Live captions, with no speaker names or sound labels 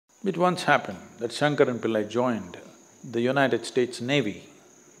It once happened that Shankaran Pillai joined the United States Navy.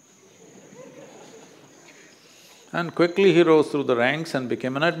 And quickly he rose through the ranks and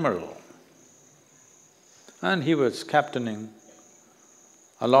became an admiral. And he was captaining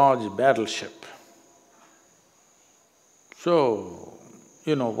a large battleship. So,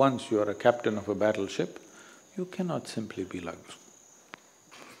 once you are a captain of a battleship, you cannot simply be like this.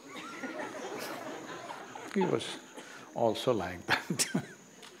 He was also like that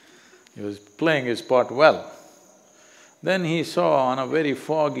He was playing his part well. Then he saw on a very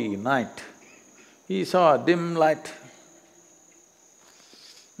foggy night, he saw a dim light.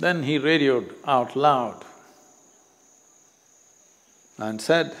 Then he radioed out loud and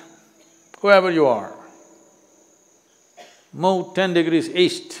said, "Whoever you are, move 10 degrees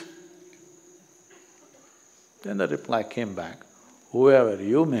east." Then the reply came back, "Whoever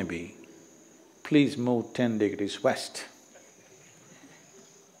you may be, please move 10 degrees west."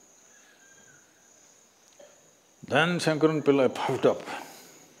 Then Shankaran Pillai puffed up.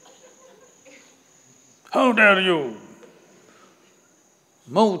 "How dare you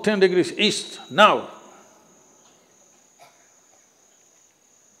move 10 degrees east now?"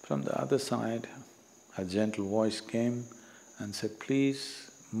 From the other side, a gentle voice came and said, "Please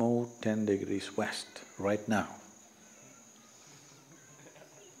move 10 degrees west right now."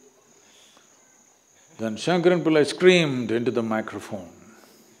 Then Shankaran Pillai screamed into the microphone,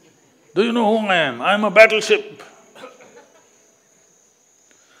 "Do you know who I am? I am a battleship."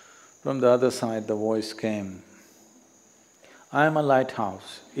 From the other side, the voice came, "I am a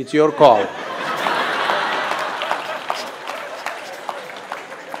lighthouse, it's your call."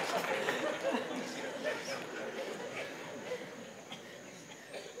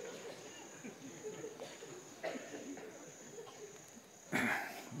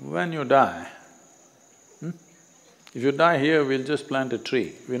 When you die, if you die here, we'll just plant a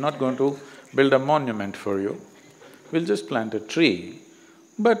tree. We're not going to build a monument for you. We'll just plant a tree,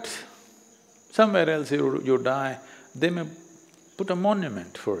 but somewhere else you die, they may put a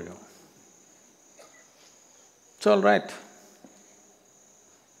monument for you. It's all right.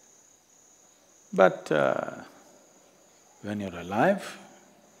 But when you're alive,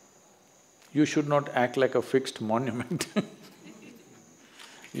 you should not act like a fixed monument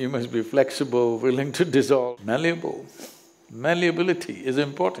You must be flexible, willing to dissolve, malleable. Malleability is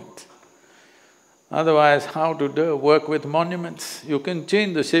important. Otherwise, how to work with monuments? You can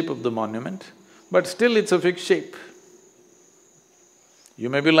change the shape of the monument, but still it's a fixed shape. You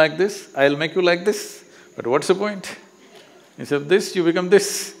may be like this, I'll make you like this, but what's the point? Instead of this, you become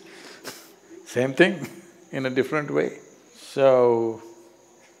this. Same thing, in a different way. So,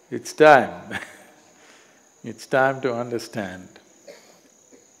 it's time it's time to understand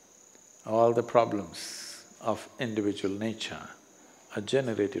all the problems of individual nature are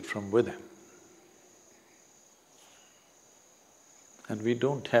generated from within. And we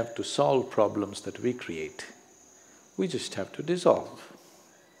don't have to solve problems that we create, we just have to dissolve.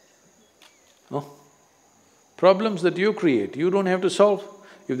 No? Problems that you create, you don't have to solve.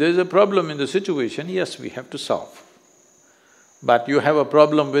 If there's a problem in the situation, yes, we have to solve. But you have a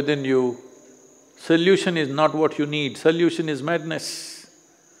problem within you, solution is not what you need, solution is madness.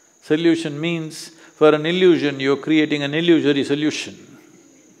 Solution means, for an illusion, you're creating an illusory solution,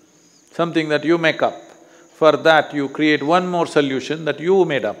 something that you make up. For that, you create one more solution that you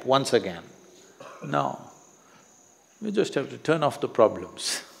made up once again. No, you just have to turn off the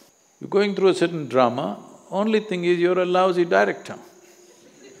problems. You're going through a certain drama, only thing is you're a lousy director.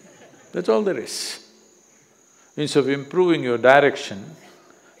 That's all there is. Instead of improving your direction,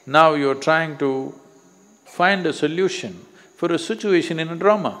 now you're trying to find a solution for a situation in a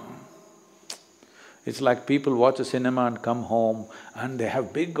drama. It's like people watch a cinema and come home and they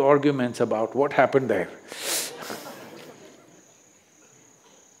have big arguments about what happened there.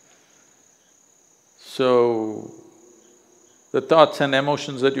 So, the thoughts and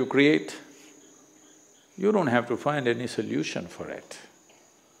emotions that you create, you don't have to find any solution for it.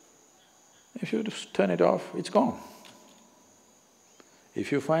 If you just turn it off, it's gone.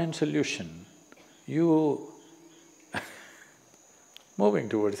 If you find solution, you moving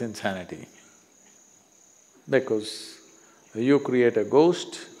towards insanity. Because you create a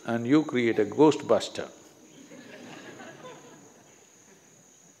ghost and you create a ghostbuster.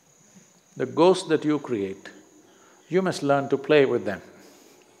 The ghosts that you create, you must learn to play with them.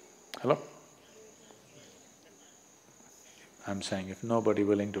 Hello? I'm saying if nobody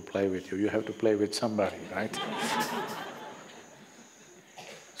willing to play with you, you have to play with somebody, right?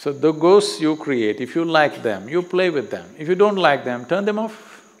 So the ghosts you create, if you like them, you play with them. If you don't like them, turn them off.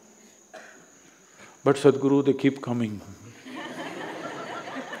 But Sadhguru, they keep coming.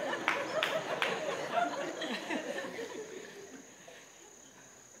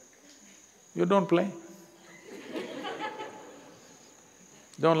 You don't play.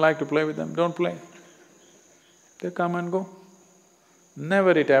 Don't like to play with them, don't play. They come and go.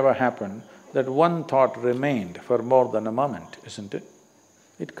 Never it ever happened that one thought remained for more than a moment, isn't it?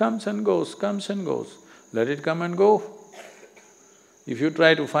 It comes and goes, comes and goes. Let it come and go. If you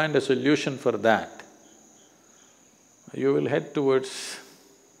try to find a solution for that, you will head towards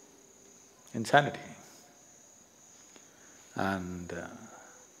insanity. And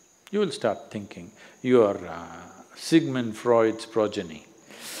you will start thinking you are Sigmund Freud's progeny.